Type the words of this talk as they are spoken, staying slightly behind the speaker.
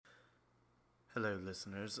Hello,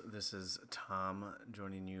 listeners. This is Tom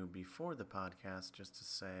joining you before the podcast just to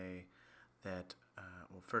say that,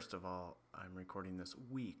 first of all, I'm recording this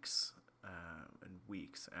weeks and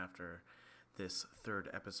weeks after this third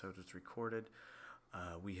episode was recorded.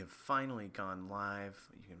 We have finally gone live.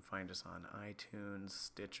 You can find us on iTunes,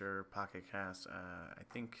 Stitcher, Pocket Cast. I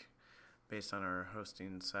think based on our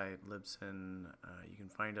hosting site, Libsyn, you can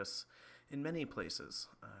find us in many places.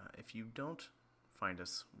 If you don't find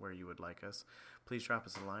us where you would like us, please drop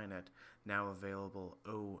us a line at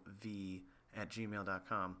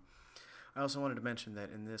nowavailableov@gmail.com. I also wanted to mention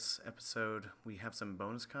that in this episode, we have some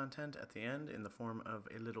bonus content at the end in the form of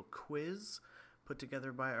a little quiz put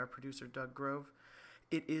together by our producer, Doug Grove.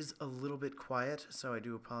 It is a little bit quiet, so I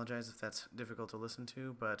do apologize if that's difficult to listen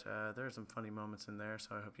to, but there are some funny moments in there,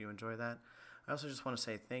 so I hope you enjoy that. I also just want to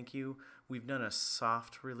say thank you. We've done a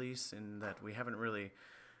soft release in that we haven't really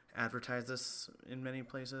advertised this in many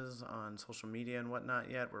places on social media and whatnot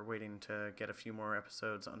yet. We're waiting to get a few more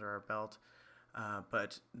episodes under our belt.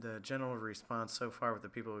 But the general response so far with the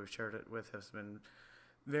people we've shared it with has been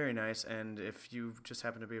very nice. And if you just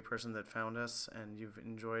happen to be a person that found us and you've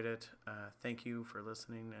enjoyed it, thank you for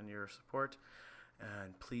listening and your support.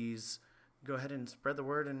 And please go ahead and spread the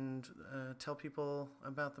word and tell people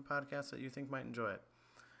about the podcast that you think might enjoy it.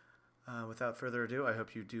 Without further ado, I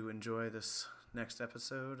hope you do enjoy this next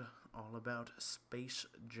episode all about Space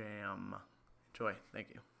Jam. Enjoy.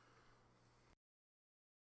 Thank you.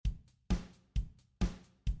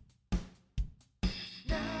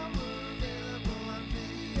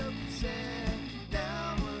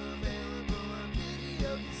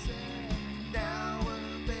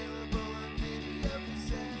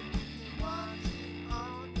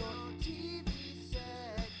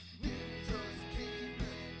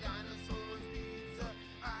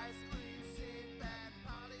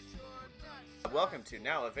 Welcome to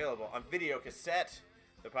Now Available on Video Cassette,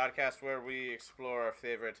 the podcast where we explore our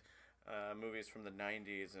favorite movies from the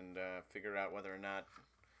 90s and figure out whether or not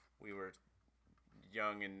we were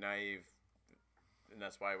young and naive and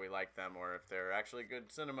that's why we like them, or if they're actually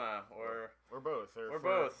good cinema, or both. Or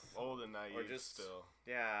both. Old and naive or just, still.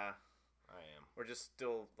 Yeah. I am. Or just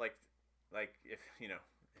still, like if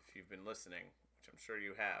you've been listening, which I'm sure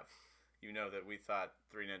you have, you know that we thought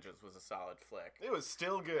Three Ninjas was a solid flick. It was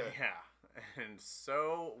still good. Yeah, and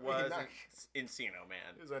so was Encino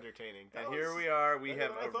Man. It was entertaining. And here we are. We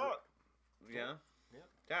have. I thought. Yeah.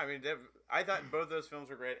 Yeah. I mean, I thought both those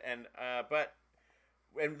films were great, and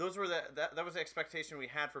those were that was the expectation we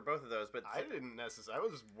had for both of those. But I didn't necessarily. I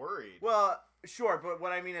was worried. Well, sure, but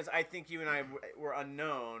what I mean is, I think you and I were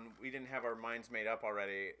unknown. We didn't have our minds made up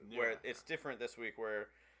already. Yeah. Where it's different this week, where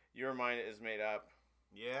your mind is made up.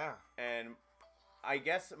 Yeah. And I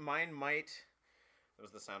guess mine might. That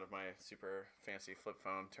was the sound of my super fancy flip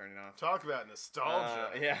phone turning off. Talk about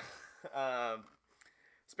nostalgia. Yeah.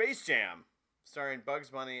 Space Jam, starring Bugs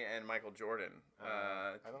Bunny and Michael Jordan.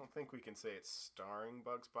 I don't think we can say it's starring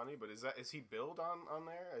Bugs Bunny, but is he billed on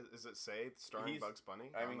there? Does it say starring Bugs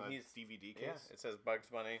Bunny on the DVD case? Yeah, it says Bugs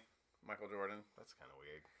Bunny, Michael Jordan. That's kind of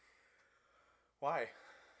weird. Why?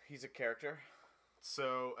 He's a character.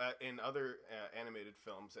 So, in other animated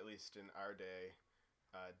films, at least in our day,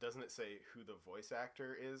 doesn't it say who the voice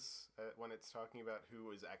actor is when it's talking about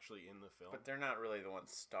who is actually in the film? But they're not really the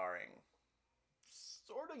ones starring.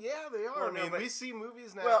 Sort of, yeah, they are. Well, we see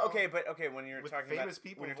movies now. Well, when you're talking famous about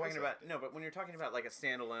people, when you're talking about like a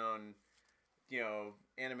standalone,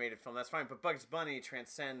 animated film, that's fine. But Bugs Bunny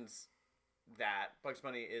transcends that. Bugs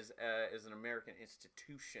Bunny is an American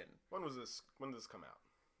institution. When did this come out?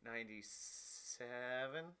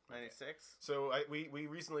 97, 96. Okay. So we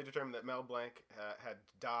recently determined that Mel Blanc had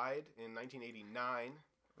died in 1989.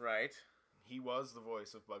 Right. He was the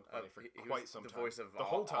voice of Bugs Bunny for quite some time. The voice of the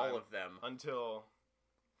whole time, all of them. Until,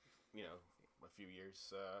 a few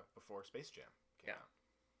years before Space Jam came out.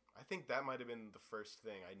 I think that might have been the first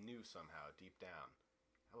thing I knew somehow deep down.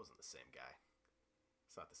 That wasn't the same guy.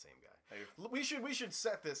 It's not the same guy. We should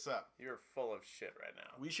set this up. You're full of shit right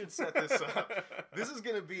now. We should set this up. This is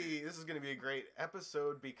gonna be a great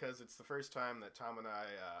episode because it's the first time that Tom and I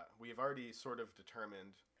we have already sort of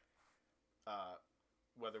determined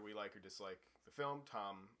whether we like or dislike the film.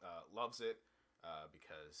 Tom loves it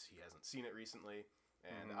because he hasn't seen it recently,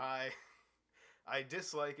 and I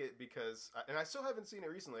dislike it because and I still haven't seen it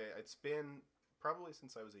recently. It's been probably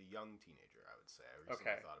since I was a young teenager, I would say. I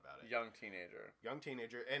recently thought about it. Young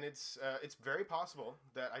teenager, and it's very possible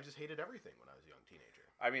that I just hated everything when I was a young teenager.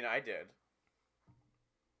 I mean, I did.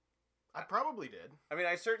 I probably did. I mean,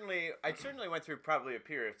 I certainly went through probably a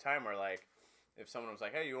period of time where, like, if someone was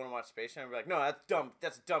like, "Hey, you want to watch Space Jam?" I'd be like, "No, that's dumb.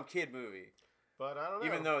 That's a dumb kid movie." But I don't know.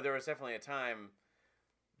 Even though there was definitely a time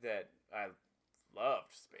that I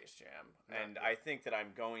loved Space Jam, and I think that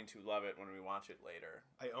I'm going to love it when we watch it later.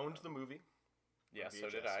 I owned the movie. Yes, VHS, so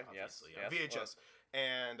did I. obviously, Yes, VHS, well,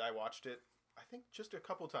 and I watched it. I think just a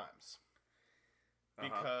couple times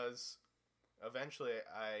because eventually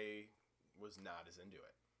I was not as into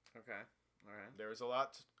it. Okay, all right. There was a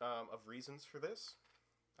lot of reasons for this,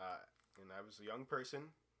 and I was a young person.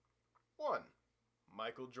 One,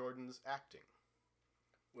 Michael Jordan's acting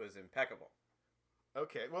Was impeccable.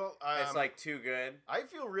 Okay, well, It's like too good. I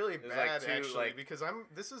feel really It's bad like too, actually like- because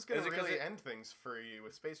this is going Is to it 'cause really it- end things for you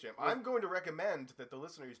with Space Jam. Well- I'm going to recommend that the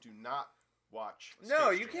listeners do not watch. No,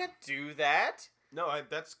 Space you Jam. can't do that. No,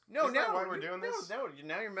 that's No, isn't that now why we're doing this. No,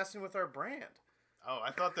 now you're messing with our brand. Oh,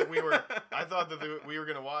 I thought that we were. I thought that we were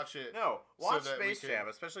going to watch it. No, So watch that we Space could- Jam,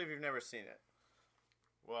 especially if you've never seen it.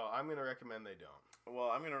 Well, I'm going to recommend they don't Well,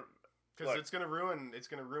 I'm gonna. because Look. it's going to ruin. It's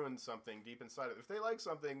going to ruin something deep inside it. If they like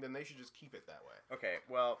something, then they should just keep it that way. Okay,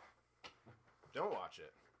 well, Don't watch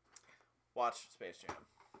it. watch Space Jam.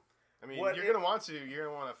 I mean, What you're if- going to want to. You're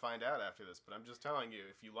going to want to find out after this. But I'm just telling you,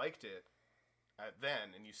 if you liked it then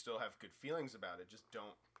and you still have good feelings about it, just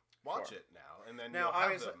don't watch Sure. it now. And then Now, you'll have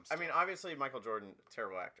obviously, them I mean, still. obviously, Michael Jordan,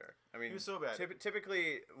 terrible actor. I mean, He was so bad.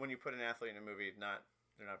 Typically, when you put an athlete in a movie, they're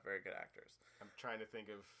not very good actors. I'm trying to think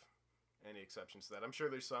of any exceptions to that. I'm sure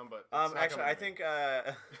there's some, but it's not Actually, I coming think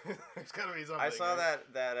to me. There's got to be something. I saw right?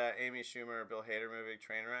 that Amy Schumer, Bill Hader movie,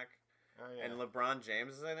 Trainwreck, Oh, yeah. and LeBron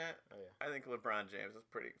James is in it. Oh, yeah. I think LeBron James is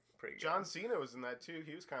pretty good. John Cena was in that too.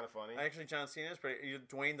 He was kind of funny. Actually, John Cena is pretty.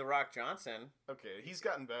 Dwayne the Rock Johnson. Okay, he's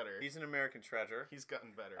gotten better. He's an American treasure. He's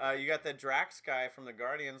gotten better. You got the Drax guy from the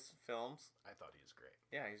Guardians films. I thought he was great.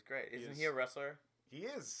 Yeah, he's great. He Isn't is. he a wrestler? He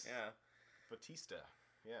is. Yeah. Batista.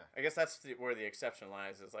 Yeah. I guess that's where the exception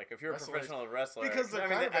lies. Is like if you're Wrestlers- a professional wrestler, Because they're I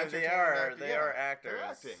mean, kind of they entertaining are actors. they Yeah, are they're actors.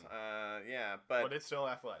 acting. Yeah, But but it's still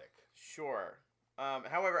athletic. sure.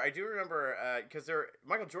 However, I do remember because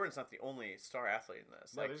Michael Jordan's not the only star athlete in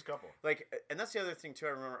this. No, there's a couple. And that's the other thing too. I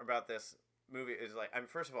remember about this movie is like,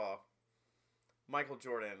 first of all, Michael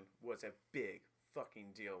Jordan was a big fucking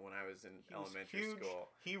deal when I was in He was elementary huge. school.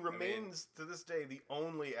 He remains to this day the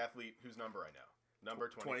only athlete whose number I know. Number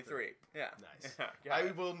 23. Yeah. Nice. Yeah.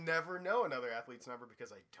 I will never know another athlete's number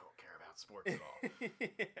because I don't care about sports at all.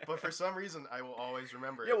 But for some reason, I will always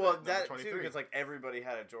remember. Yeah, well, number that 23. too, because like everybody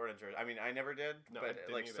had a Jordan jersey. I mean, I never did, No, I but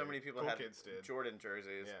didn't like so either. many people Cool had kids did. Jordan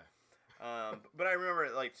jerseys. Yeah. But I remember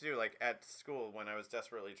like too, like at school when I was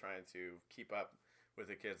desperately trying to keep up with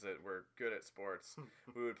the kids that were good at sports,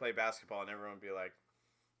 we would play basketball and everyone would be like,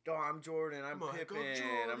 "Oh, I'm Jordan, I'm Michael Pippen." I'm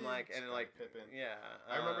Jordan. like, and Scottie like, Pippen. yeah.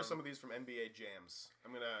 I remember some of these from NBA Jams.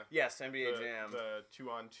 I'm gonna. Yes, NBA Jam. The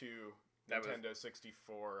 2-on-2 That was Nintendo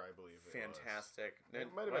 64, I believe. Fantastic. It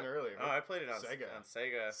might have been earlier. Oh, I played it on Sega. On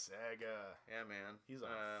Sega. Sega. Yeah, man. He's on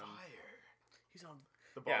fire. He's on.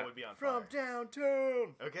 The ball Yeah, would be on from fire.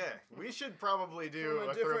 downtown. Okay, we should probably do From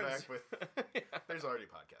a a different- throwback with. There's already a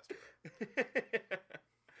podcast.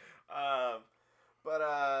 For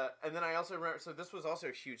that. And then I also remember. So this was also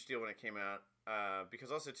a huge deal when it came out,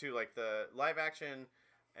 because also too like the live action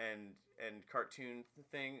and cartoon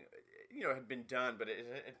thing, had been done, but it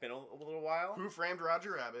had been a little while. Who Framed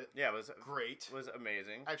Roger Rabbit? Yeah, it was Great. was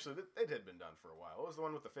amazing. Actually, it had been done for a while. What was the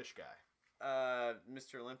one with the fish guy?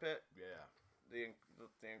 Mr. Limpet, Yeah. the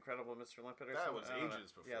Incredible Mr. Limpet, or That something. was I don't know.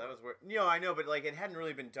 ages before. Yeah, that was where. I know, but like it hadn't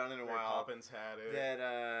really been done in a Mary while. Poppins had it.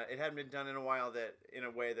 That it hadn't been done in a while. That in a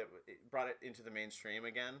way that it brought it into the mainstream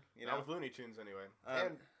again. Not with Looney Tunes anyway. Um,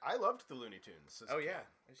 and I loved the Looney Tunes. As a Oh kid. yeah,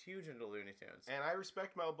 I was huge into Looney Tunes. And I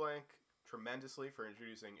respect Mel Blanc tremendously for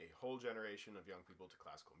introducing a whole generation of young people to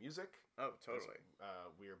classical music. Oh, totally.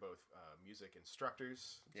 We are both music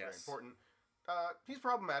instructors. It's very Yes. important. He's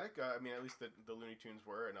problematic. I mean, at least the Looney Tunes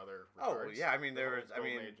were in other Oh, regards. yeah, I mean, The there whole was- I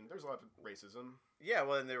Golden mean- Age, and there's a lot of racism. Yeah,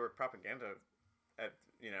 well, and there were propaganda at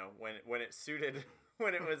when it suited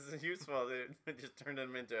when it was useful, it just turned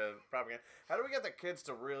them into propaganda. How do we get the kids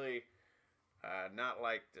to really not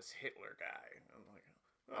like this Hitler guy? I'm like,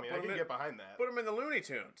 I mean, I can get behind that. put him in the Looney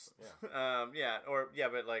Tunes. Yeah.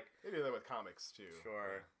 But like They do that with comics too.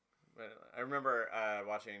 sure. But I remember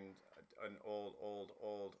watching an old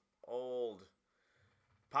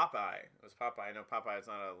Popeye. It was Popeye. I know Popeye is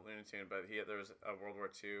not a Looney Tune, but there was a World War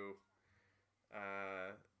II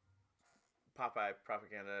Popeye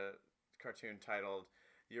propaganda cartoon titled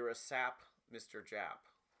 "You're a Sap, Mr. Jap."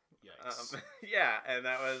 Yikes. Yeah, and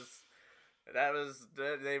that was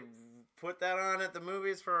they put that on at the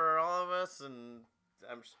movies for all of us, and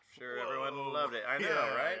I'm sure everyone loved it. I know,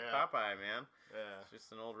 Yeah, right? yeah. Popeye, man. Yeah.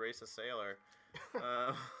 Just an old racist sailor.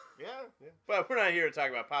 Yeah, yeah. But we're not here to talk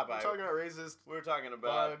about Popeye. We're talking about racist We're talking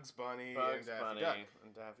about Bugs Bunny Bugs and Daffy Bunny Duck.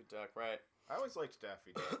 and Daffy Duck, right? I always liked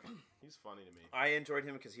Daffy Duck. He's funny to me. I enjoyed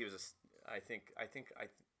him because he was I think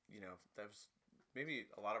you know, that was maybe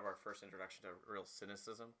a lot of our first introduction to real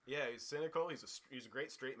cynicism. Yeah, he's cynical. He's a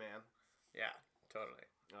great straight man. Yeah, totally.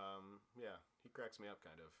 Yeah, he cracks me up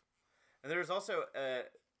kind of. And there's also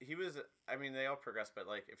he was, I mean, they all progressed, but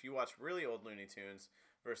like if you watch really old Looney Tunes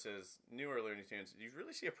versus newer Looney Tunes, you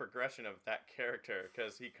really see a progression of that character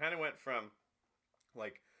because he kind of went from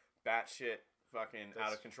like batshit fucking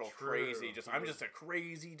out of control crazy, I'm just a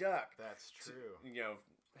crazy duck. That's true. You know,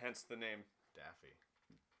 hence the name Daffy.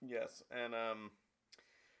 Yes, and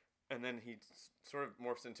then he sort of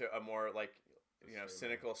morphs into a more like, you know,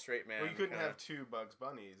 cynical straight man. Well, you couldn't have two Bugs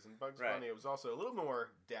Bunnies, and Bugs Bunny was also a little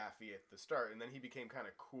more daffy at the start, and then he became kind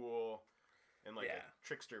of cool and like a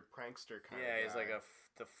trickster prankster kind of guy. Yeah, he's like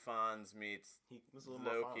the Fonz meets he was a little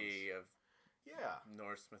Loki more of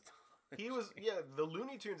Norse mythology. He was the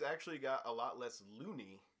Looney Tunes actually got a lot less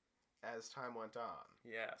loony as time went on.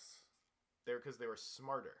 Yes, because they were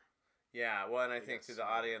smarter. Yeah, well, and I think the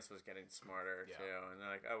audience was getting smarter too, and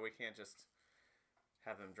they're like, oh, we can't just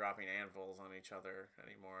have them dropping anvils on each other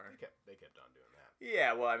anymore. They kept on doing that.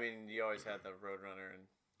 Yeah, well, I mean, you always had the Roadrunner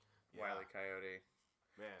and Wile E. Coyote.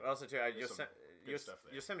 Man, but also too, stuff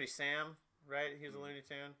there. Yosemite Sam, right? He was a Looney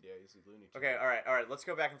Tune. Yeah, he's a Looney Tune. Okay, all right. Let's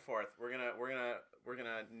go back and forth. We're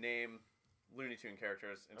gonna name Looney Tune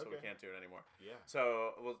characters until we can't do it anymore. Yeah.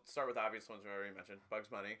 So we'll start with the obvious ones we already mentioned: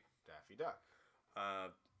 Bugs Bunny, Daffy Duck,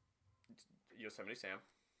 Yosemite Sam,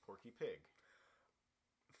 Porky Pig,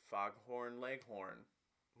 Foghorn Leghorn.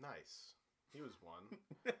 Nice. He was one.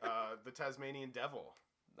 The Tasmanian Devil.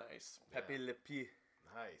 Nice. Pepe Le Pew.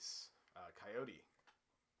 Nice. Coyote.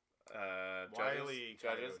 Wile E.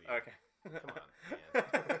 Judges. Coyote. Okay. Come on,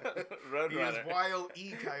 man. Roadrunner. He is Wile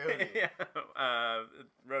E. Coyote. Yeah.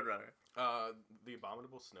 Roadrunner. The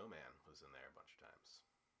Abominable Snowman was in there a bunch of times.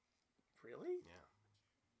 Really? Yeah.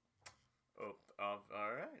 Oh,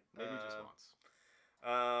 all right. Maybe just once.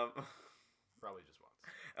 Probably just once.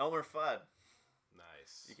 Elmer Fudd.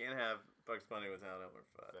 Nice. You can't have Bugs Bunny without Elmer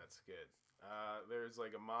Fudd. That's good. There's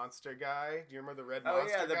like a monster guy. Do you remember the red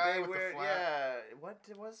monster guy big with weird, the flat? Yeah. What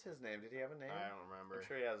was his name? Did he have a name? I don't remember. I'm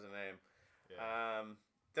sure he has a name. Yeah.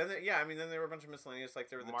 Then there were a bunch of miscellaneous, like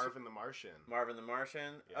there were the Marvin the Martian. Marvin the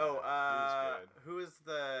Martian. Yeah, he was good. Who is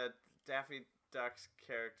the Daffy Duck's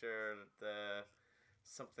character? The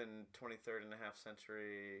something 23rd and a half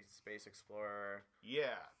century space explorer.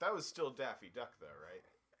 Yeah, that was still Daffy Duck though, right?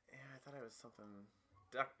 Yeah, I thought it was something.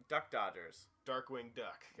 Duck Dodgers. Darkwing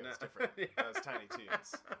Duck. That's different. Yeah. That was Tiny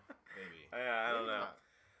Toons. Maybe. Yeah, I don't know.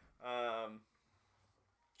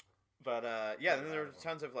 Then there were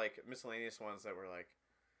tons of like miscellaneous ones that were like,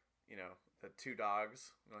 you know, the two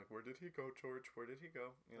dogs. Like, where did he go, George? Where did he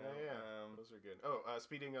go? You know, those are good. Oh,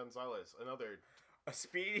 Speedy Gonzales, another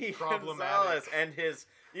Speedy problematic Gonzales and his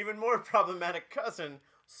even more problematic cousin,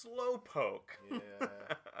 Slowpoke. Yeah.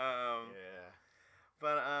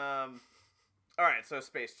 But all right, so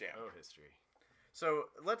Space Jam. Oh, history. So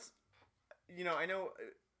let's,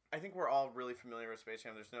 I think we're all really familiar with Space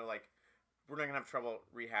Jam. There's no like, we're not gonna have trouble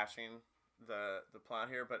rehashing the plot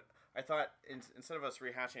here. But I thought instead of us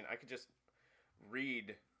rehashing, I could just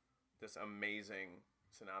read this amazing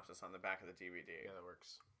synopsis on the back of the DVD. Yeah, that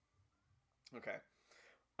works. Okay.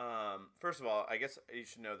 First of all, I guess you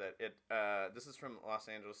should know that this is from Los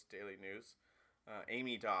Angeles Daily News.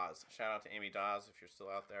 Amy Dawes. Shout out to Amy Dawes if you're still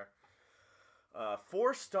out there.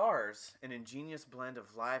 4 stars, an ingenious blend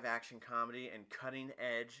of live-action comedy and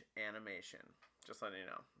cutting-edge animation. Just letting you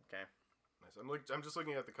know, okay? Nice. I'm just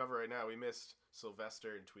looking at the cover right now. We missed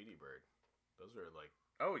Sylvester and Tweety Bird. Those were like...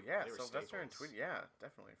 Oh, yeah, they were Sylvester and staples. Tweety. Yeah,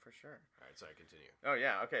 definitely, for sure. All right, sorry, continue. Oh,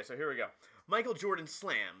 yeah, okay, so here we go. Michael Jordan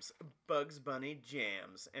slams, Bugs Bunny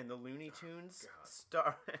jams, and the Looney Tunes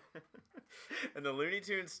and the Looney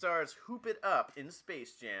Tunes stars hoop it up in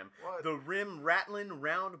Space Jam. What? The rim-rattling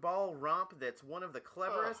round ball romp that's one of the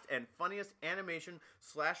cleverest and funniest animation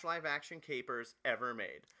 / live-action capers ever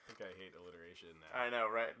made. I think I hate alliteration now. I know,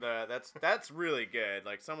 right? That's really good.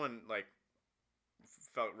 Like, someone, like,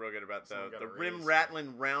 felt real good about the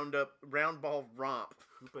rim-rattling round ball romp.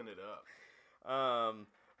 Hooping it up.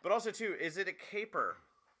 But also, too, is it a caper?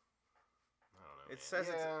 I don't know. It says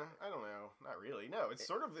it's... I don't know. Not really. No, it's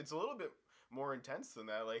a little bit more intense than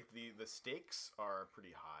that. Like, the stakes are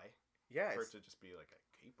pretty high. Yeah. For it to just be like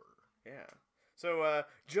a caper. Yeah. So,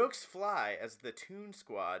 jokes fly as the Toon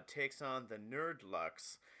Squad takes on the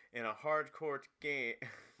Nerdlucks in a hardcore game...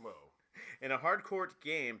 Whoa. In a hardcore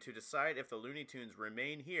game to decide if the Looney Tunes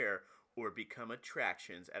remain here or become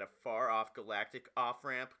attractions at a far-off galactic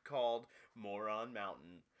off-ramp called Moron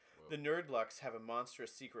Mountain. The Nerdlucks have a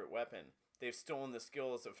monstrous secret weapon. They've stolen the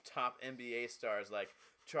skills of top NBA stars like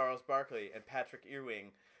Charles Barkley and Patrick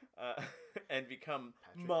Ewing and become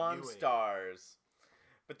Monstars.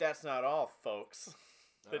 But that's not all, folks.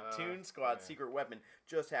 The Toon Squad's secret weapon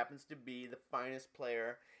just happens to be the finest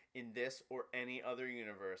player in this or any other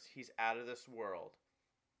universe. He's out of this world.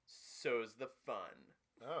 So's the fun.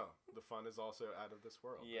 Oh, the fun is also out of this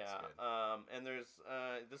world. Yeah, and there's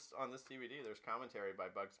on this DVD. There's commentary by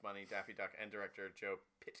Bugs Bunny, Daffy Duck, and director Joe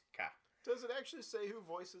Pytka. Does it actually say who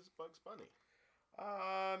voices Bugs Bunny?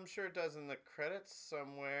 I'm sure it does in the credits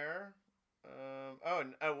somewhere. I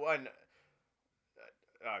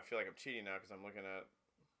feel like I'm cheating now because I'm looking at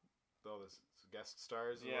all the guest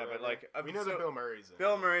stars. Yeah, but like we know that Bill Murray's in it.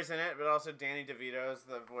 Bill Murray's in it, but also Danny DeVito's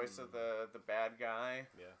the voice of the bad guy.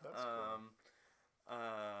 Yeah, that's cool.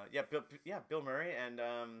 Bill Murray and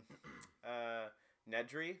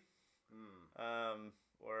Nedry,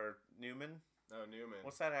 or Newman. Oh, Newman.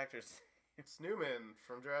 What's that actor's name? It's Newman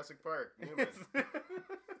from Jurassic Park. Newman. Newman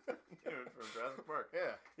from Jurassic Park.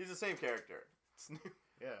 Yeah, he's the same character.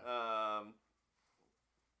 Yeah.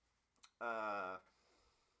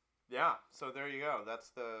 Yeah. So there you go.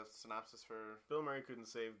 That's the synopsis for. Bill Murray couldn't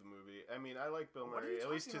save the movie. I mean, I like Bill Murray. At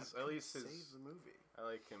least his. Save the movie. I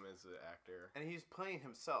like him as an actor. And he's playing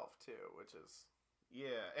himself too, which is.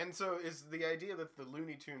 Yeah, and so is the idea that the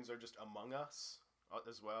Looney Tunes are just among us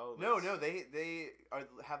as well? No, they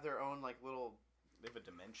have their own like little. They have a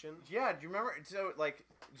dimension. Yeah, do you remember? So like,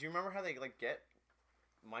 do you remember how they like get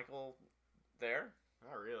Michael there?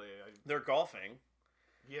 Not really. They're golfing.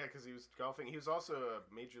 Yeah, because he was golfing. He was also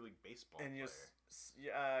a Major League Baseball player. Right?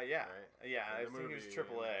 I think he was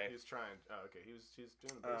AAA. He was trying. Oh, okay. He was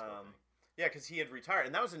doing the baseball thing. Yeah, because he had retired,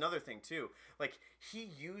 and that was another thing too. Like he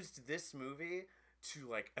used this movie to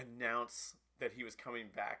like announce that he was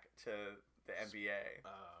coming back to the NBA.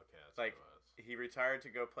 Oh, okay. That's like what it was. He retired to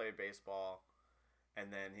go play baseball,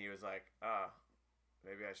 and then he was like,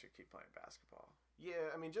 maybe I should keep playing basketball.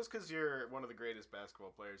 Yeah, I mean, just because you're one of the greatest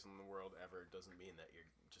basketball players in the world ever doesn't mean that you're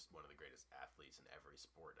just one of the greatest athletes in every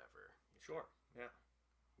sport ever. Sure. Yeah.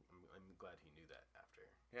 I'm glad he knew that after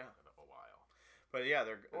a while. But yeah,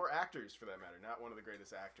 they're or actors for that matter. Not one of the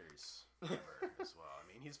greatest actors ever as well. I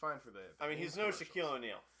mean, he's fine for the he's no Shaquille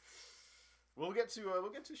O'Neal. We'll get to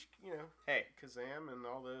hey, Kazam and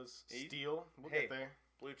all those Steel. We'll get there.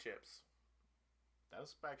 Blue Chips. That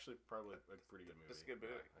was actually probably a pretty good movie. That's a good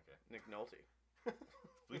movie. Yeah, okay. Nick Nolte.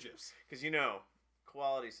 Blue Chips. Because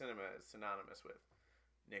quality cinema is synonymous with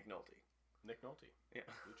Nick Nolte. Nick Nolte. Yeah.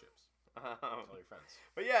 Blue Chips. Tell your friends.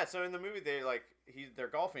 But yeah, so in the movie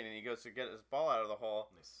they're golfing and he goes to get his ball out of the hole.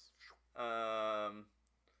 Nice.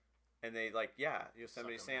 And they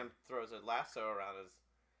Yosemite Sam throws a lasso around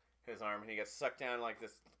his arm and he gets sucked down like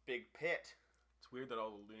this big pit. It's weird that all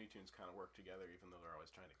the Looney Tunes kind of work together even though they're always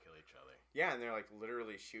trying to kill each other. Yeah, and they're like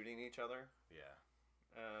literally shooting each other. Yeah.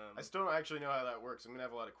 I still don't actually know how that works. I'm going to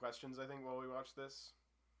have a lot of questions, I think, while we watch this.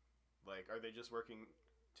 Like, are they just working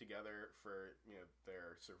together for,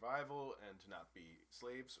 their survival and to not be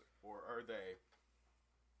slaves? Or are they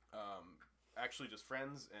actually just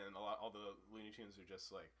friends and all the Looney Tunes are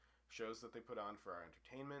just, like, shows that they put on for our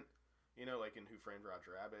entertainment? Like in Who Framed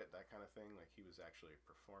Roger Rabbit, that kind of thing. Like, he was actually a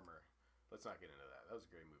performer. Let's not get into that. That was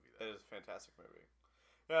a great movie, though. It is a fantastic movie.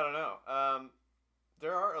 Yeah, I don't know.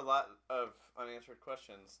 There are a lot of unanswered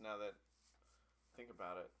questions now that I think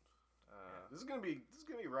about it. This is gonna be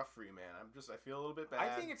rough for you, man. I feel a little bit bad. I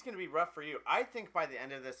think it's gonna be rough for you. I think by the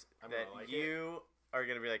end of this you are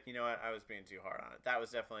gonna be like, you know what, I was being too hard on it. That was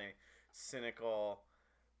definitely cynical,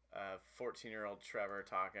 14-year-old Trevor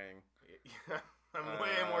talking. I'm way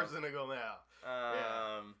more cynical now.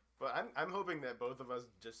 But I'm hoping that both of us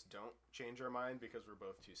just don't change our mind because we're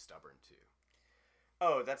both too stubborn to.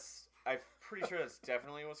 Oh, I'm pretty sure that's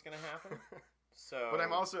definitely what's gonna happen. So, but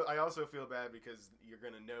I also feel bad because you're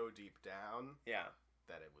gonna know deep down,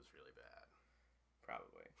 that it was really bad.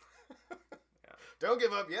 Probably. Yeah. Don't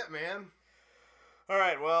give up yet, man. All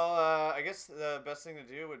right. Well, I guess the best thing to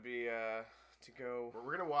do would be to go.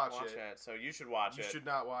 We're gonna watch it. So you should watch it. You should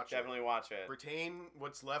not watch it. Definitely watch it. Retain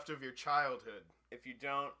what's left of your childhood. If you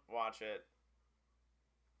don't watch it,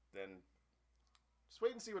 then just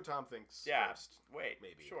wait and see what Tom thinks. Yeah. First. Wait.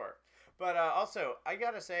 Maybe. Sure. But also, I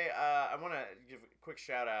gotta say, I want to give a quick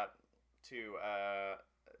shout out to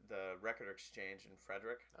the Record Exchange in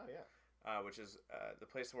Frederick. Oh yeah. Which is the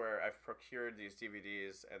place where I've procured these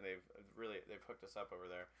DVDs, and they've hooked us up over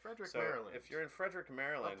there. Maryland. If you're in Frederick,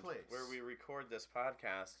 Maryland, place where we record this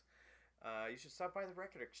podcast, you should stop by the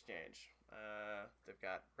Record Exchange. They've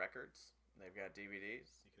got records. They've got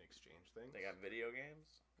DVDs. You can exchange things. They got video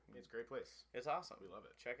games. It's a great place. It's awesome. We love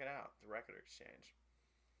it. Check it out. The Record Exchange.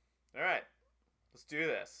 All right. Let's do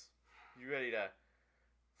this. You ready to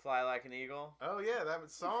fly like an eagle? Oh yeah, that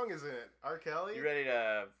song is in it. R. Kelly. You ready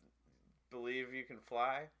to believe you can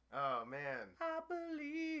fly? Oh man. I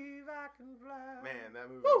believe I can fly. Man, that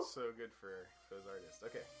movie is so good for those artists.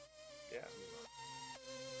 Okay. Yeah. Let's move on.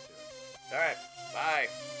 Let's do it. All right.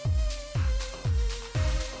 Bye.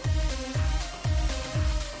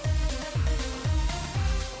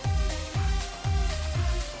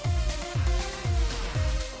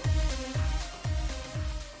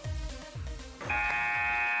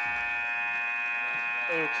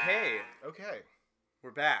 Okay,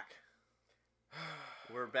 we're back.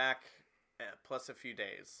 We're back, plus a few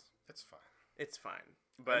days. That's fine. It's fine,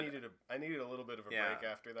 but I needed a little bit of a Yeah. break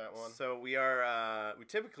after that one. So we are. We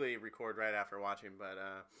typically record right after watching, but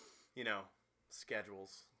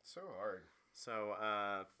schedules. So hard. So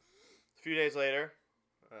a few days later,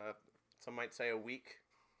 some might say a week,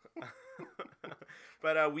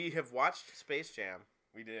 but we have watched Space Jam,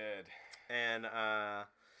 We did. and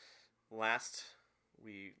last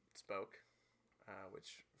we spoke,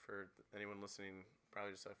 which for anyone listening,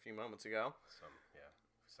 probably just a few moments ago,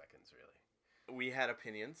 Seconds really. we had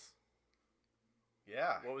opinions.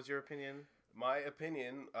 Yeah. What was your opinion? My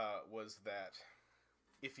opinion was that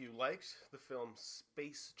if you liked the film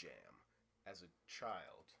Space Jam as a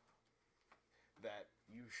child, that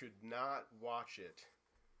you should not watch it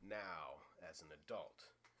now as an adult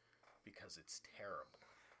because it's terrible.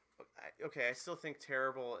 I still think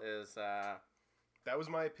terrible is That was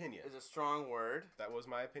my opinion. a strong word. That was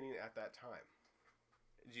my opinion at that time.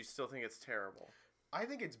 Do you still think it's terrible? I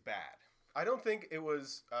think it's bad. I don't think it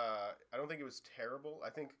was. I don't think it was terrible. I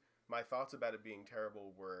think my thoughts about it being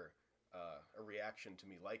terrible were a reaction to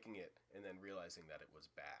me liking it and then realizing that it was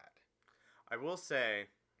bad. I will say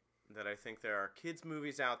that I think there are kids'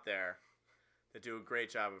 movies out there that do a great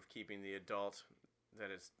job of keeping the adult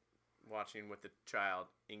that is watching with the child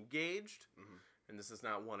engaged, and this is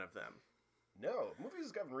not one of them. No, movies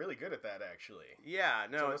have gotten really good at that, actually. Yeah,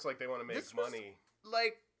 It's no, almost like they want to make this was- money.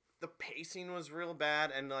 like the pacing was real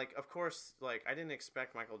bad, and like of course, like I didn't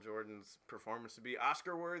expect Michael Jordan's performance to be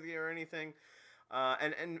Oscar worthy or anything.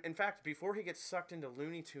 And in fact, before he gets sucked into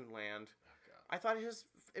Looney Tune land, I thought it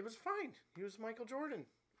was fine. He was Michael Jordan,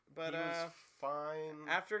 but He was fine.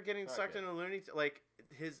 after getting sucked Okay. into Looney, like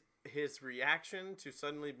his reaction to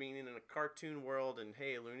suddenly being in a cartoon world and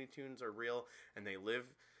hey, Looney Tunes are real and they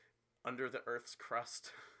live under the Earth's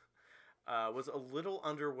crust, was a little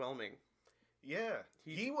underwhelming. Yeah,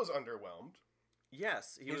 he was underwhelmed.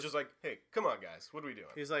 Yes, He was just like, "Hey, come on, guys, what are we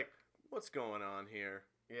doing?" He's like, "What's going on here?"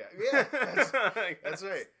 Yeah, that's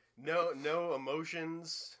right. No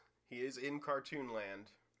emotions. He is in cartoon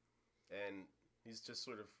land, and he's just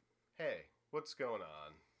sort of, "Hey, what's going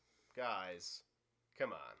on, guys?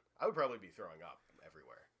 Come on." I would probably be throwing up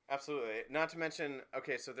everywhere. Absolutely. Not to mention,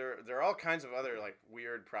 okay, so there are all kinds of other like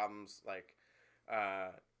weird problems. Like,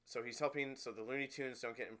 so he's helping so the Looney Tunes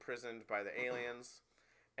don't get imprisoned by the aliens,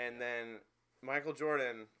 and then Michael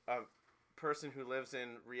Jordan, a person who lives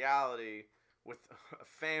in reality with a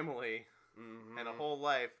family and a whole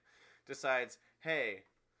life, decides, hey,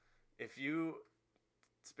 if you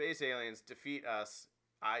space aliens defeat us,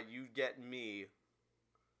 you get me,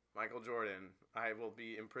 Michael Jordan. I will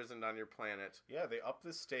be imprisoned on your planet. Yeah, they up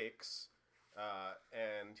the stakes,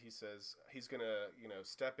 and he says he's gonna,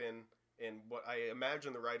 step in what I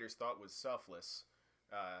imagine the writers thought was selfless,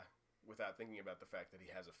 without thinking about the fact that he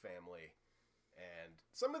has a family, and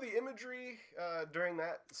some of the imagery during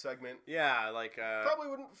that segment, Yeah, like probably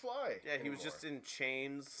wouldn't fly. yeah, he was anymore. just in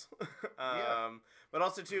chains. Yeah. But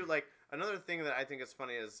also too, like another thing that I think is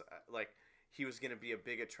funny is like he was gonna be a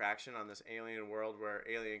big attraction on this alien world where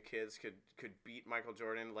alien kids could beat Michael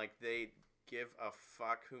Jordan. Like they give a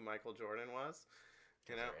fuck who Michael Jordan was,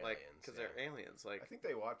 you know, they're like aliens, because yeah. they're aliens. Like I think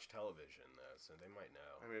they watch television though, so they might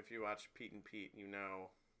know. I mean, if you watch Pete and Pete, you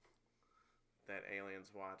know that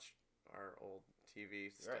aliens watch our old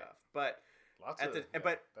TV stuff. Right. But Lots at of the yeah,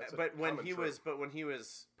 but that's a when common he trope.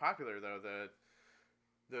 was popular though,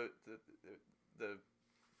 the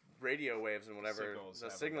radio waves and whatever Signals the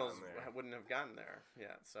haven't signals gotten there. wouldn't have gotten there.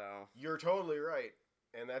 Yeah, so You're totally right,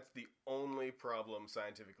 and that's the only problem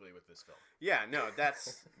scientifically with this film. yeah, no,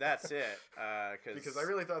 that's it. Because I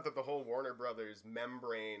really thought that the whole Warner Brothers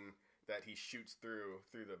membrane that he shoots through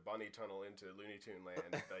the bunny tunnel into Looney Tune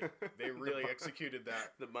land, like they really executed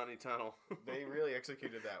that. the money tunnel. They really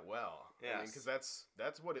executed that well. Yes. because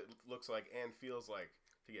that's what it looks like and feels like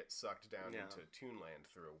to get sucked down Yeah. into Toonland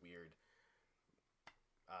through a weird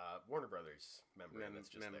Warner Brothers membrane. That's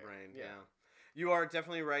just membrane. there. Yeah. You are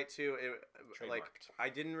definitely right too. Like Trademarked. I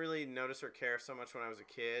didn't really notice or care so much when I was a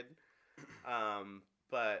kid,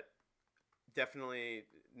 but definitely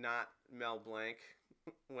not Mel Blanc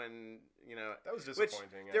when That was which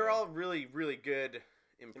disappointing. they're all really really good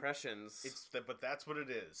impressions. But that's what it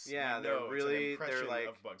is. Yeah, You they're know, really- it's an impression they're like-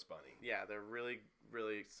 of Bugs Bunny. Yeah, they're really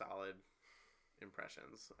really solid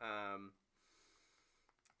impressions.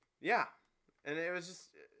 Yeah, and it was just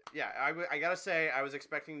I gotta say I was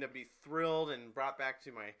expecting to be thrilled and brought back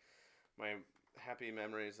to my happy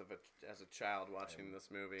memories as a child watching this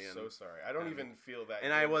movie. And So sorry. I don't even feel that.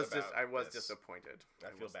 and good I was about this. disappointed. I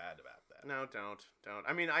feel bad about that. No, don't.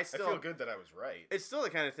 I mean, I I feel good that I was right. It's still the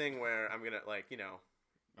kind of thing where I'm gonna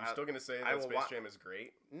You're still gonna say I that will Space Jam is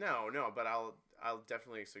great? No, but I'll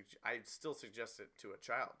definitely I'd still suggest it to a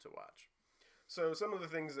child to watch. So some of the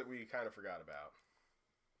things that we kind of forgot about.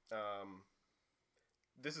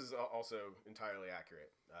 This is also entirely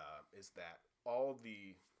accurate. Is that all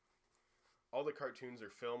the cartoons are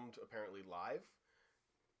filmed apparently live?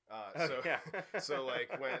 So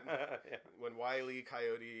like when Wile E.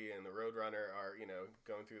 Coyote and the Roadrunner are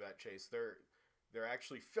going through that chase, they're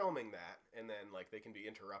actually filming that, and then like they can be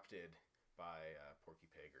interrupted by Porky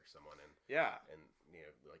Pig or someone, and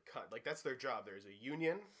like cut. Like that's their job. There's a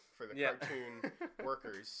union for the cartoon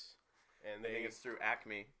workers, and I think it's through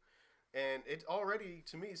Acme. And it already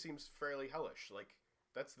to me seems fairly hellish. Like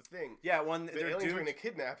that's the thing. Yeah, when the they're aliens are doomed going to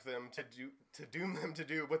kidnap them to doom them to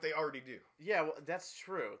do what they already do. Yeah, well, that's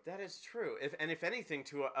true. That is true. If anything,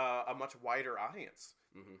 to a much wider audience,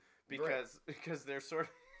 because they're sort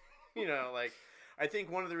of, like, I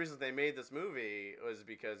think one of the reasons they made this movie was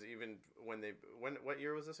because even when what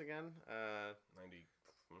year was this again?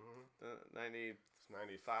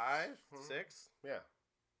 95, 6, Yeah,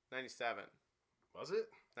 97. Was it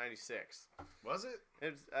 96? Was it?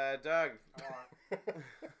 It's Doug.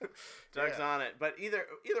 Doug's on it. But either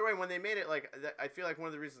way, when they made it, like I feel like one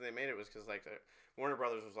of the reasons they made it was because like Warner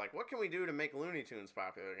Brothers was like, what can we do to make Looney Tunes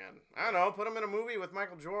popular again? I don't know. Put them in a movie with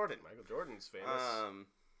Michael Jordan. Michael Jordan's famous. I don't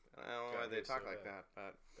know why they talk like that,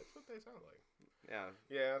 but that's what they sound like. Yeah.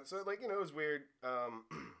 Yeah. So like it was weird.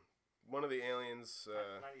 One of the aliens.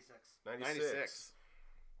 96.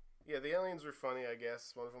 Yeah, the aliens were funny, I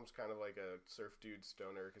guess. One of them's kind of like a surf dude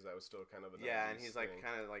stoner because that was still kind of a 90s and he's like thing.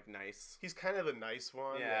 kind of like nice. He's kind of the nice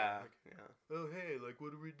one. Yeah. Oh hey, like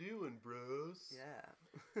what are we doing, bros?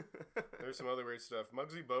 Yeah. There's some other weird stuff.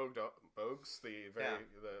 Muggsy Bogues,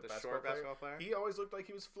 the short basketball player. He always looked like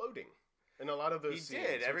he was floating in a lot of those scenes.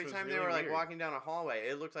 He did. Every time they really were like weird. walking down a hallway,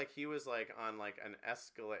 it looked like he was like on like an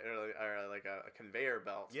escalator or like a conveyor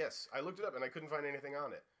belt. Yes, I looked it up and I couldn't find anything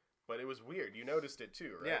on it. But it was weird. You noticed it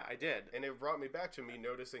too, right? Yeah, I did. And it brought me back to me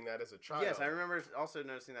noticing that as a child. Yes, I remember also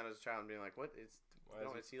noticing that as a child and being like, "What is?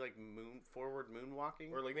 Is he like forward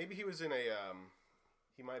moonwalking?" Or like maybe he was in a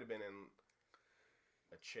he might have been in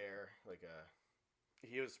a chair, like a.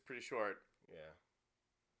 He was pretty short. Yeah.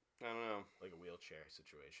 I don't know, like a wheelchair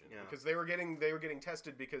situation. Yeah. Because they were getting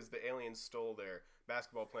tested because the aliens stole their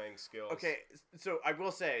basketball playing skills. Okay, so I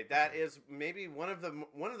will say that is maybe one of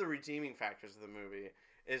the redeeming factors of the movie.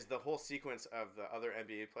 Is the whole sequence of the other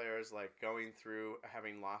NBA players like going through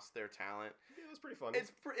having lost their talent? Yeah, it was pretty funny.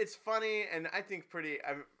 It's funny and I think pretty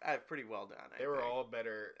well done. They were all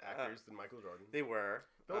better actors than Michael Jordan. They were.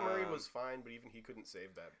 Bill Murray was fine, but even he couldn't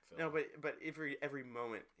save that film. No, but every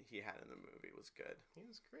moment he had in the movie was good. He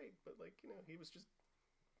was great, but like he was just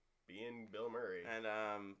being Bill Murray.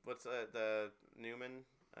 And what's the Newman?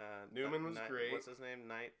 Newman was great. What's his name?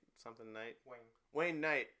 Knight. Wayne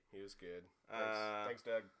Knight. He was good. Thanks,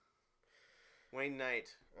 Doug. Wayne Knight.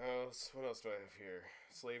 What else do I have here?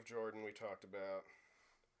 Slave Jordan we talked about.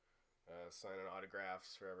 Signing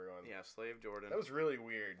autographs for everyone. Yeah, Slave Jordan. That was really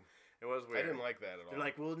weird. It was weird. I didn't like that at all. They're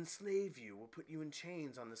like, we'll enslave you. We'll put you in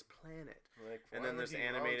chains on this planet. Like, and then there's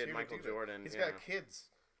animated Michael Jordan. He's got kids.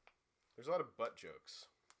 There's a lot of butt jokes.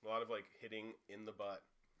 A lot of like hitting in the butt.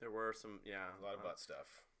 There were some, a lot of butt stuff.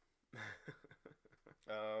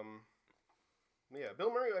 Yeah,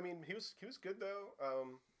 Bill Murray. I mean, he was good though.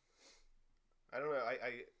 I don't know.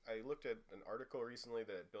 I looked at an article recently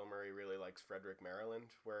that Bill Murray really likes Frederick, Maryland,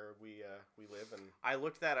 where we live, and I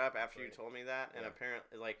looked that up after you told me that, and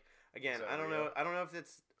apparently, like again, I don't know if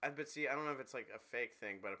it's. I don't know if it's like a fake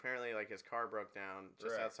thing, but apparently, like his car broke down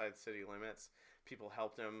just outside city limits. People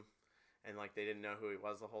helped him, and like they didn't know who he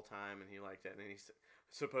was the whole time, and he liked it, and he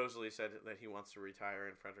supposedly said that he wants to retire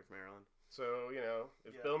in Frederick, Maryland. So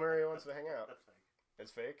if Bill Murray wants to hang out, that's fake.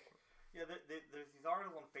 It's fake. Yeah, there's these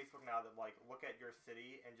articles on Facebook now that like look at your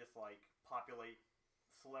city and just like populate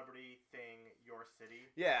celebrity thing, your city.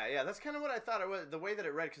 Yeah, that's kind of what I thought it was. The way that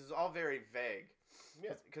it read, because it's all very vague.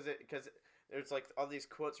 Yeah. Because there's like all these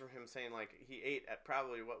quotes from him saying like he ate at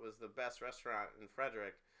probably what was the best restaurant in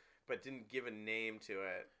Frederick, but didn't give a name to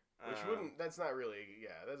it. Which wouldn't. That's not really.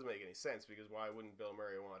 Yeah, that doesn't make any sense because why wouldn't Bill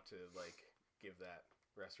Murray want to like give that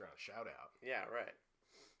restaurant a shout out? Yeah, right.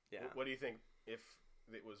 Yeah. What do you think if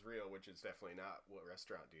it was real, which is definitely not? What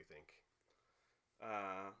restaurant do you think?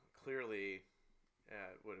 Clearly,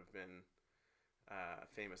 it would have been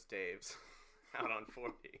Famous Dave's out on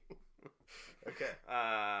 40. Okay.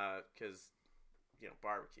 Because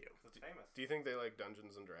barbecue. It's famous. Do you think they like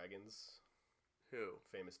Dungeons and Dragons? Who?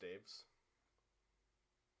 Famous Dave's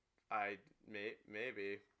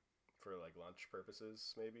Maybe. for like lunch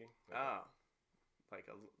purposes, maybe. Oh, like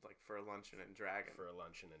for a luncheon and dragon. For a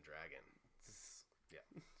luncheon and dragon.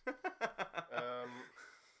 Yeah.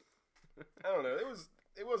 I don't know.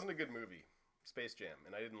 It wasn't a good movie, Space Jam,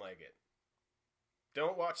 and I didn't like it.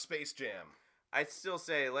 Don't watch Space Jam. I'd still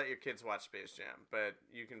say let your kids watch Space Jam, but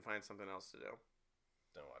you can find something else to do.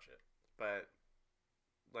 Don't watch it. But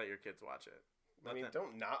let your kids watch it.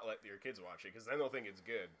 Don't not let your kids watch it, because then they'll think it's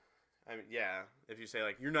good. I mean, yeah. If you say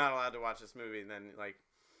like you're not allowed to watch this movie, then like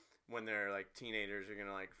when they're like teenagers, you're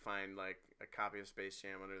gonna like find like a copy of Space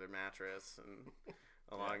Jam under their mattress and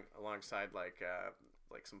alongside like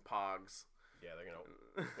some Pogs. Yeah, they're gonna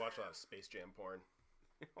watch a lot of Space Jam porn.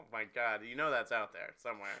 Oh my God, that's out there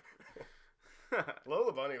somewhere.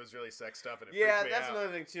 Lola Bunny was really sexed up, and it yeah, freaked me that's out.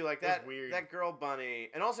 another thing too. Like It was that weird. that girl bunny,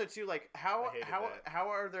 and also too like how I hated that. how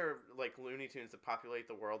are there like Looney Tunes that populate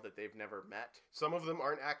the world that they've never met? Some of them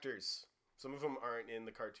aren't actors. Some of them aren't in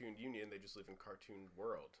the cartoon union. They just live in cartoon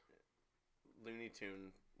world. Looney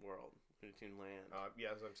Tune world, Looney Tune land.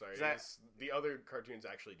 Yes, I'm sorry. Is that- The other cartoons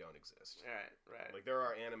actually don't exist. Right. Like there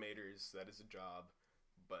are animators. That is a job,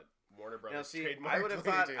 but Warner Now, Brothers see, trademarked I would have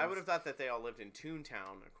Looney Tunes. thought that they all lived in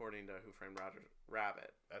Toontown, according to Who Framed Roger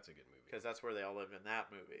Rabbit, That's a good movie. because that's where they all lived in that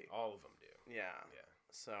movie. All of them do. Yeah. Yeah.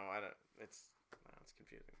 So I don't. It's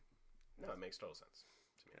confusing. No, it makes total sense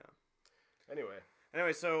to me. Yeah. Anyway,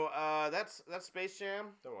 so that's Space Jam.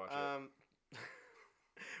 don't watch it.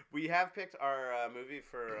 We have picked our movie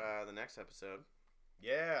for the next episode,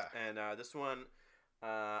 Yeah. and this one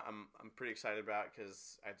I'm pretty excited about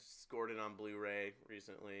because I just scored it on Blu-ray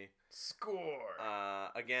recently. Score.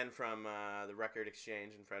 Again from the Record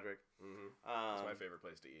Exchange in Frederick. Mm-hmm. It's my favorite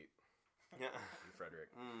place to eat Yeah. in Frederick.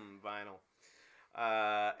 Vinyl.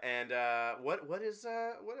 And what's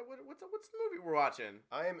the movie we're watching?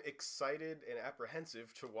 I am excited and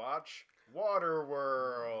apprehensive to watch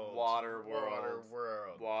Waterworld.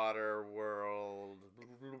 Waterworld.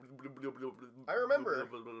 I remember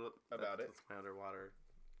about it. That's my underwater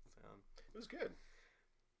sound. It was good.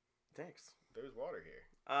 Thanks. There's water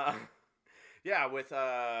here. Yeah, with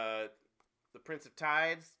the Prince of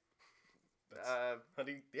Tides. That's,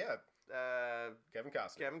 yeah, Kevin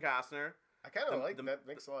Costner. Kevin Costner. I kind of like that.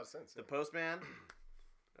 Makes a lot of sense. The Yeah. Postman.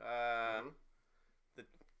 Mhm. The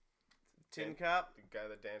Tin Cup. The guy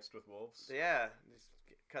that danced with wolves. Yeah, just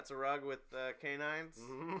cuts a rug with canines.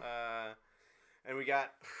 Mhm. And we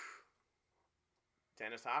got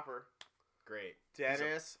Dennis Hopper. Great.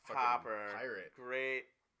 Dennis fucking Hopper, pirate. great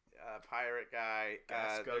pirate guy.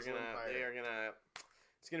 Gas guzzling pirate. They are gonna.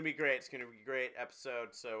 It's gonna be great. It's gonna be a great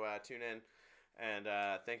episode. So tune in, and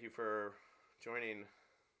thank you for joining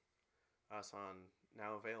us on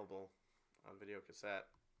now available on video cassette.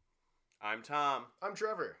 I'm Tom, I'm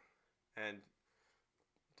Trevor. and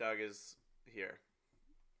Doug is here.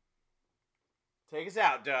 Take us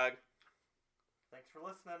out, Doug. Thanks for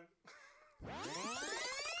listening.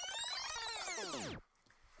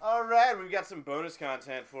 All right, we've got some bonus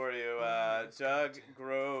content for you. Doug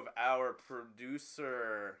Grove, our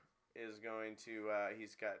producer, is going to.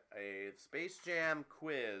 He's got a Space Jam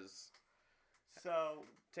quiz. So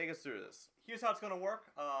Take us through this. here's how it's gonna work.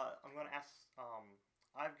 I'm gonna ask.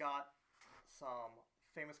 I've got some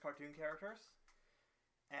famous cartoon characters,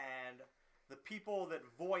 and the people that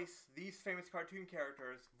voice these famous cartoon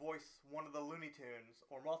characters voice one of the Looney Tunes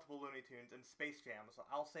or multiple Looney Tunes in Space Jam. So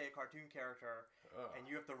I'll say a cartoon character, Oh. and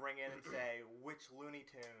you have to ring in and say which Looney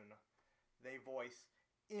Tune they voice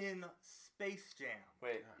in Space Jam.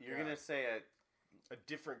 Wait, Oh, you're God. gonna say A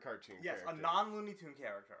different cartoon Yes, character. a non-Looney Tune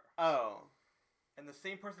character. Oh. And the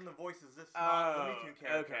same person that voices this non-Looney Tune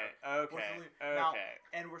character. Okay. Now,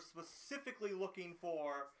 and we're specifically looking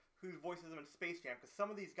for who voices them in Space Jam, because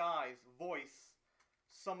some of these guys voice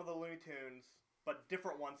some of the Looney Tunes, but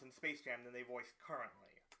different ones in Space Jam than they voice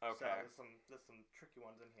currently. Okay. So there's some tricky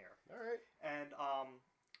ones in here. All right. And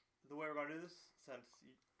the way we're going to do this, since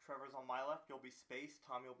Trevor's on my left. You'll be Space.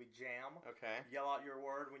 Tom, you'll be Jam. Okay. Yell out your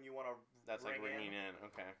word when you want to. That's like ringing in.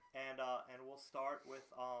 Okay. And we'll start with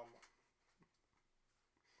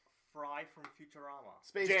Fry from Futurama.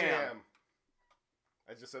 Space Jam.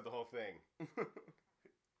 I just said the whole thing.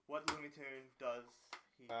 What Looney Tune does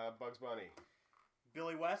he? Bugs Bunny.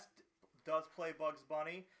 Billy West does play Bugs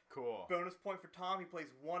Bunny. Cool. Bonus point for Tom. He plays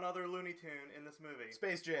one other Looney Tune in this movie.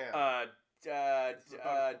 Space Jam. Daffy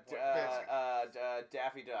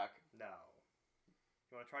Duck. No.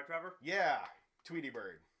 You want to try, Trevor? Yeah. Tweety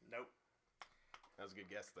Bird. Nope. That was a good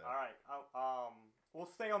guess, though. All right. We'll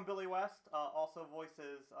stay on Billy West. Also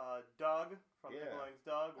voices Doug from Nickelodeon's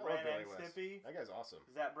Doug. I love Ren Billy and West. Stimpy. That guy's awesome.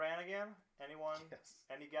 Zach Brannigan. Anyone? Yes.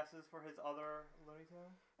 Any guesses for his other Looney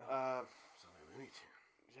Tune? It's only Looney Tune.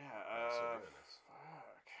 Yeah. So doing this.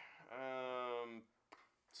 Fuck.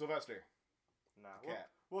 Sylvester. No. Cat.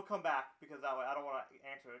 We'll come back because that way I don't want to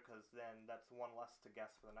answer it because then that's one less to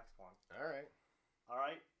guess for the next one. All right. All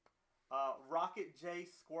right. Rocket J.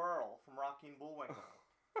 Squirrel from Rocky and Bullwinkle.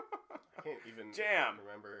 I can't even Jam.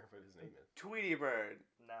 remember what his name is. Tweety Bird.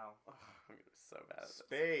 No. Oh, I'm gonna be so bad at this.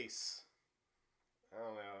 Space. I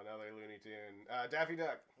don't know. Another Looney Tune. Daffy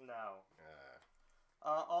Duck. No.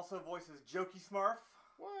 Also voices Jokey Smurf,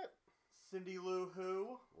 What? Cindy Lou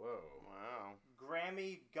Who, Whoa. Wow.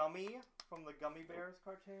 Grammy Gummy from the Gummy Bears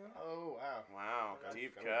cartoon. Oh, wow. Wow. That's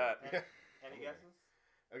Deep funny. cut. Any Okay. guesses?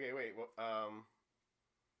 Okay, wait.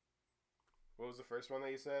 What was the first one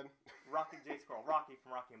that you said? Rocket J. Squirrel. Rocky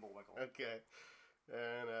from Rocky and Bullwinkle. Okay.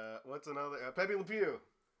 And what's another? Pepe Le Pew.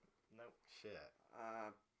 Nope. Shit.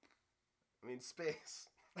 I mean, space.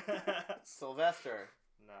 Sylvester.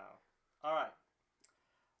 No. All right.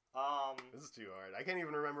 This is too hard. I can't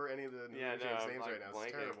even remember any of the Yeah, Looney no, Tunes I'm, names like, right now. It's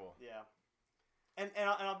blanking. terrible. Yeah. And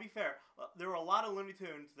I'll be fair. There were a lot of Looney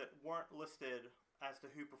Tunes that weren't listed as to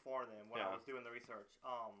who performed them when I Yeah. was doing the research.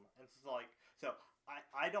 And it's like, so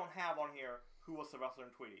I don't have on here who was Sylvester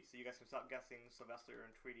and Tweety. So you guys can stop guessing Sylvester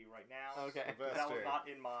and Tweety right now. Okay. That was Sylvester. not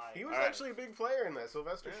in my. He was All right. actually a big player in that.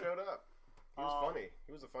 Sylvester Yeah. showed up. He was funny.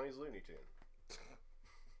 He was the funniest Looney Tune.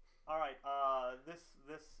 All right. This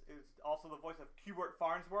is also the voice of Hubert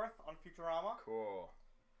Farnsworth on Futurama. Cool.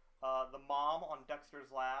 The mom on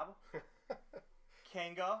Dexter's Lab.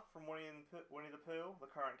 Kanga from Winnie the Pooh, the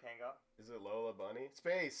current Kanga. Is it Lola Bunny?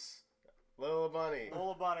 Space. Lola Bunny.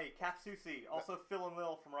 Lola Bunny, Katsusi, also Phil and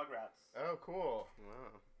Lil from Rugrats. Oh, cool.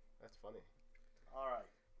 Wow. That's funny. All right.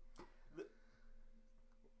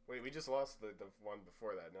 Wait, we just lost the one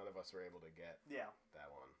before that. None of us were able to get Yeah,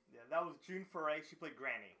 that one. yeah, that was June Foray. She played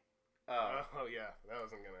Granny. Oh, yeah. That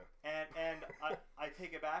wasn't gonna... And I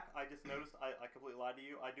take it back. I just noticed I completely lied to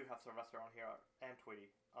you. I do have Sylvester on here and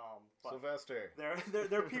Tweety. But Sylvester. there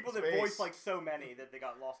are people that Space. voice like so many that they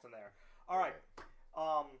got lost in there. All right.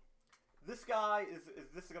 This guy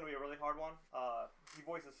this is gonna be a really hard one. He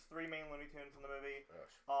voices 3 main Looney Tunes in the movie.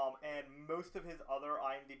 Gosh. And most of his other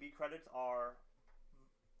IMDb credits are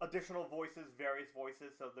additional voices, various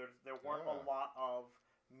voices. So there weren't a lot of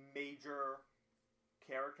major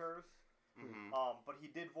characters. Mm-hmm. But he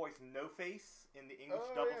did voice No Face in the English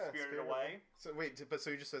dub of Spirited Away. So wait, so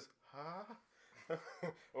he just says, huh?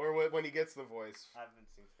 Or when he gets the voice. I haven't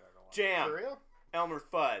seen Spirited Away. Jam. For real? Elmer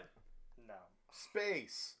Fudd. No.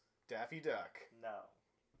 Space. Daffy Duck. No.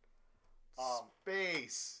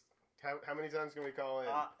 Space. How many times can we call in?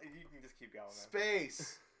 You can just keep going, man.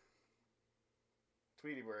 Space.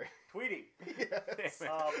 Tweety Bird. Tweety. Yes.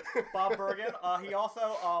 Bob Bergen. He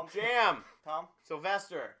also Jam. Tom.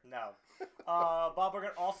 Sylvester. No. Bob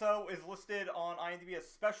Bergen also is listed on IMDb as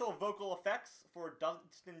special vocal effects for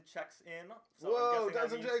Dunstan Checks In. So Whoa, I'm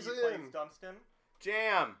guessing that Dunstan means Checks he plays In. Dunstan.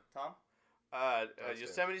 Jam. Tom.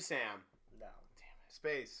 Yosemite Sam. No.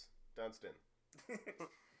 Space. Dunstan.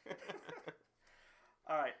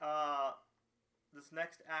 All right. This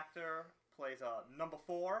next actor plays number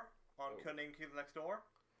 4 on Codename Cube Next Door.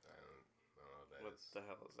 I don't know what that What is. the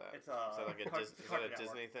hell is that? It's is that like a, Cartoon is that a Network.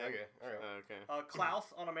 Disney thing? Okay, alright. Okay.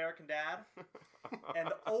 Klaus on American Dad, and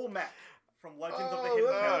Olmec from Legends of the Oh,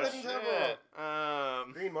 Hidden wow, Temple. that's-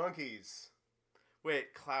 shit. Green Monkeys.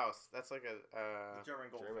 Wait, Klaus. That's like a. German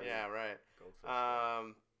goldfish. German. Yeah, right.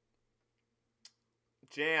 Goldfish.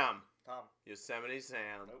 Jam. Tom. Yosemite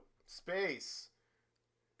Sam. Nope. Space.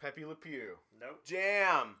 Pepe Le Pew. Nope.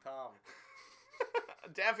 Jam. Tom.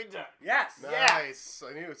 Daffy Duck. Yes. Nice.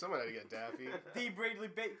 I knew someone had to get Daffy. D.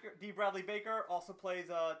 Bradley Baker also plays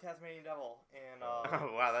Tasmanian Devil in.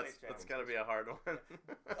 Oh wow, Space Jam. that's gotta be a hard one.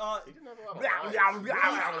 He didn't have a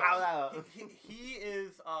lot of lines. He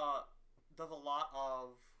is does a lot of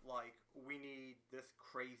like we need this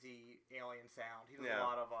crazy alien sound. He does Yeah. a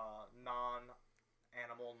lot of non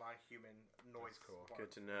non-animal, non-human noise. That's cool.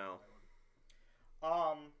 Good to know.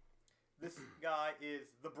 This guy is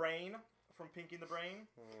the Brain from Pinky and the Brain.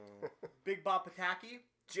 Big Bob Pataki.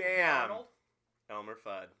 Jam. Arnold. Elmer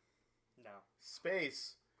Fudd. No.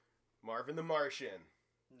 Space. Marvin the Martian.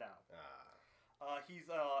 No. He's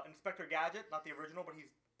Inspector Gadget, not the original, but he's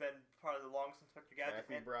been part of the longest Inspector Gadget.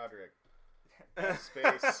 Matthew Broderick.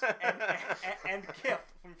 Space. and Kif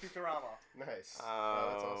from Futurama. Nice. Oh,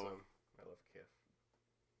 that's awesome. I love Kif.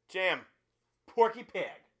 Jam. Porky Pig.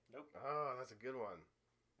 Nope. Oh, that's a good one.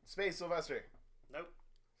 Space. Sylvester. Nope.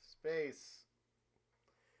 Space.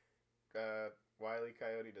 Wile E.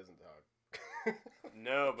 Coyote doesn't talk.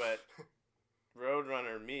 No, but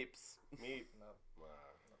Roadrunner Meeps. Meep. No.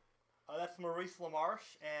 Wow. That's Maurice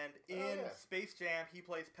LaMarche, and in yeah. Space Jam, he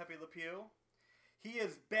plays Pepe Le Pew. He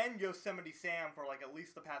has been Yosemite Sam for like at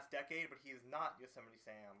least the past decade, but he is not Yosemite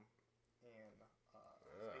Sam in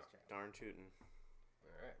Space Jam. Darn tootin'.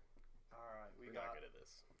 All right. We We're got not good at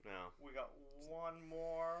this. No. we got one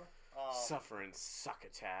more. Suffering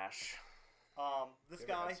succotash. This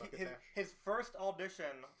You ever guy, had succotash? his first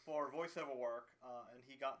audition for voiceover work, and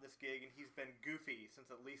he got this gig, and he's been Goofy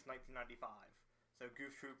since at least 1995. So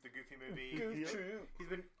Goof Troop, the Goofy movie. He's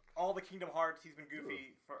been all the Kingdom Hearts. He's been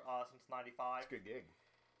Goofy for since '95. It's a good gig.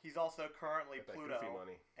 He's also currently Got that Pluto Goofy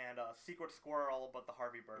money. and Secret Squirrel, but the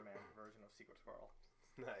Harvey Birdman version of Secret Squirrel.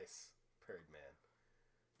 Nice. Birdman.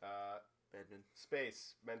 Bedman.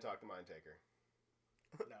 Space. Men Talk the Mind Taker.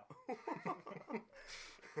 No.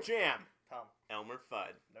 Jam. Tom. Elmer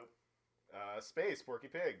Fudd. Nope. Space. Porky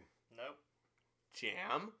Pig. Nope.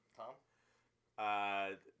 Jam. Tom.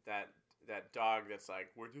 That dog that's like,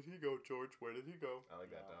 where did he go, George? Where did he go? I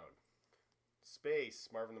like that No. dog. Space.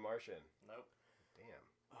 Marvin the Martian. Nope.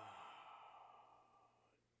 Damn.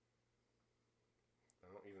 I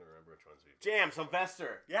don't even remember which ones we've Jam.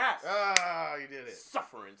 Sylvester. Yes. Ah, you did it.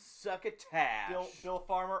 Suffering succotash. Bill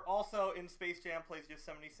Farmer, also in Space Jam, plays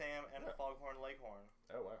Yosemite Sam and Yeah. Foghorn Leghorn.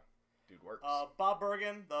 Oh, wow. Dude works. Bob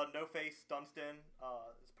Bergen, the No-Face Dunstan,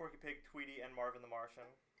 is Porky Pig, Tweety, and Marvin the Martian.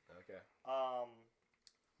 Okay.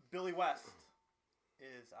 Billy West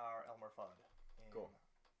is our Elmer Fudd in Cool.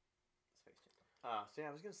 Space Jam. See,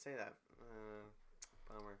 I was gonna say that.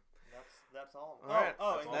 Bummer. That's all. All right.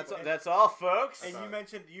 That's all. That's all, folks. And I you thought-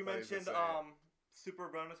 mentioned thought he was gonna say super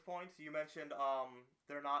bonus points. You mentioned none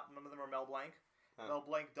of them are Mel Blanc. Huh. Mel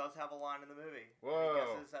Blanc does have a line in the movie. Whoa. Any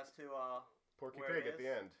guesses as to Porky where Pig it at the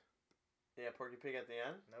is? end. Yeah, Porky Pig at the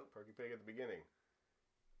end. Nope. Porky Pig at the beginning.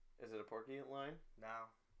 Is it a Porky line? No.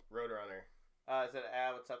 Roadrunner. Is it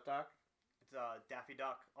What's Up, Doc? It's Daffy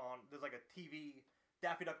Duck on. There's like a TV.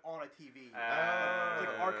 Daffy Duck on a TV. It's Oh,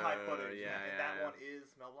 like archive footage. yeah, and yeah, that yeah. one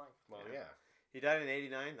is Mel Blanc. Well, Yeah. yeah. He died in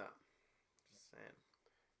 '89, though. Just saying.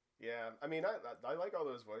 Yeah, I mean, I like all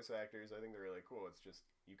those voice actors. I think they're really cool. It's just,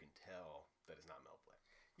 you can tell that it's not Mel Blanc.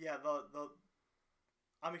 Yeah,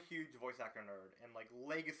 I'm a huge voice actor nerd, and like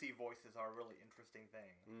legacy voices are a really interesting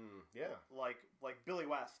thing. Yeah. Like Billy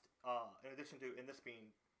West, in addition to in this being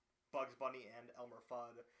Bugs Bunny and Elmer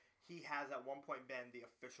Fudd, he has at one point been the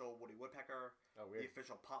official Woody Woodpecker, Oh, the weird.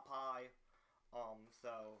 official Popeye.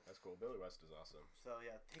 So That's cool. Billy West is awesome.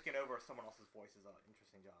 yeah, taking over someone else's voice is an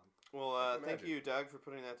interesting job. Well, can thank imagine. you, Doug, for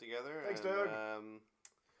putting that together. Thanks, and, Doug.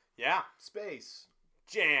 Yeah. Space.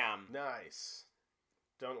 Jam. Nice.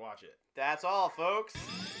 Don't watch it. That's all, folks.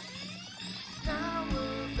 Now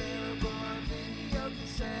available on video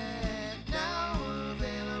cassette. Now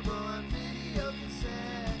available on video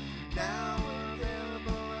cassette. Now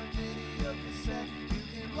available on video cassette.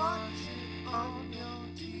 You can watch it on your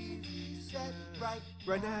TV set right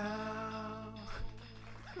now.